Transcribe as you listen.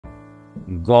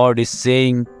God is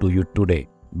saying to you today,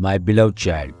 my beloved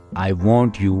child, I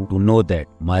want you to know that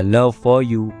my love for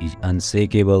you is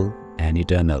unshakable and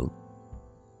eternal.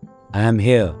 I am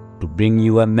here to bring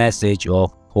you a message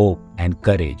of hope and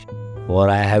courage, for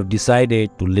I have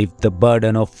decided to lift the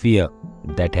burden of fear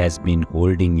that has been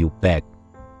holding you back.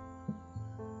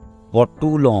 For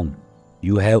too long,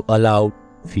 you have allowed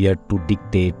fear to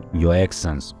dictate your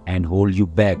actions and hold you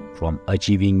back from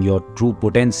achieving your true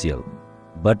potential.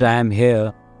 But I am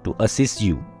here to assist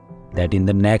you that in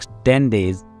the next 10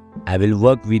 days, I will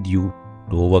work with you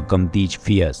to overcome these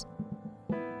fears.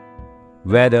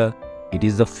 Whether it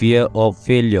is the fear of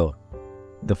failure,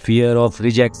 the fear of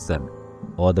rejection,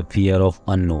 or the fear of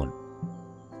unknown,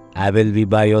 I will be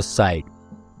by your side,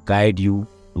 guide you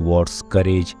towards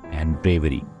courage and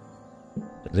bravery.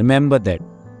 Remember that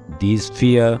these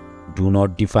fears do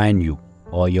not define you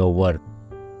or your worth.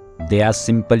 They are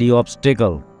simply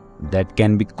obstacles that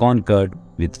can be conquered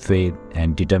with faith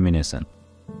and determination.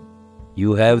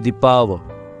 You have the power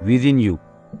within you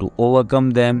to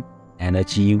overcome them and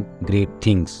achieve great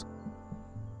things.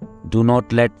 Do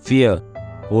not let fear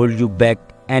hold you back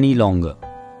any longer.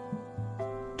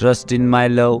 Trust in my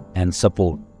love and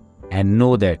support, and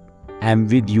know that I am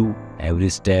with you every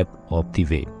step of the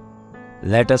way.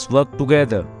 Let us work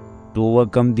together to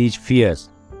overcome these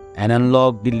fears and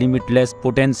unlock the limitless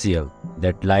potential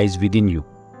that lies within you.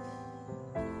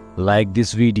 Like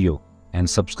this video and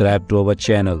subscribe to our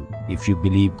channel if you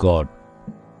believe God.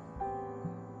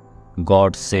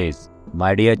 God says,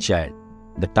 my dear child,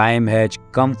 the time has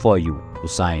come for you to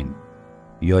shine.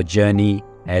 Your journey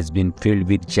has been filled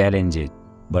with challenges,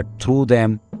 but through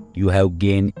them you have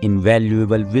gained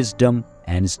invaluable wisdom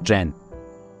and strength.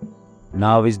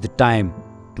 Now is the time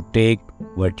to take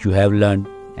what you have learned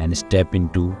and step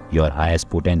into your highest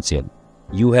potential.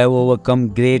 You have overcome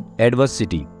great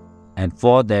adversity, and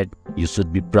for that you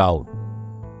should be proud.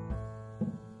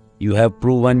 You have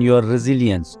proven your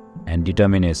resilience and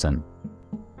determination,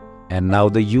 and now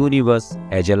the universe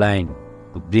has aligned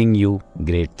to bring you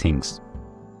great things.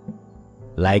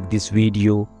 Like this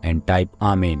video and type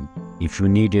Amen if you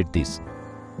needed this.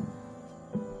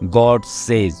 God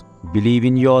says, believe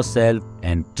in yourself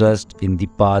and trust in the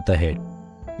path ahead.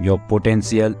 Your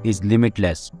potential is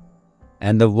limitless,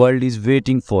 and the world is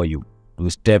waiting for you to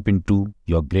step into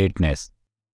your greatness.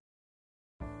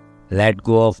 Let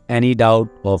go of any doubt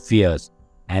or fears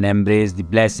and embrace the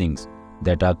blessings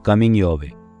that are coming your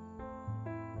way.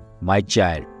 My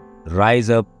child, rise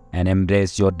up and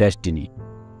embrace your destiny.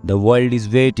 The world is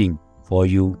waiting for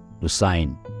you to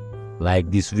shine. Like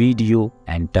this video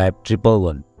and type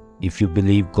 111 if you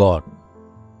believe God.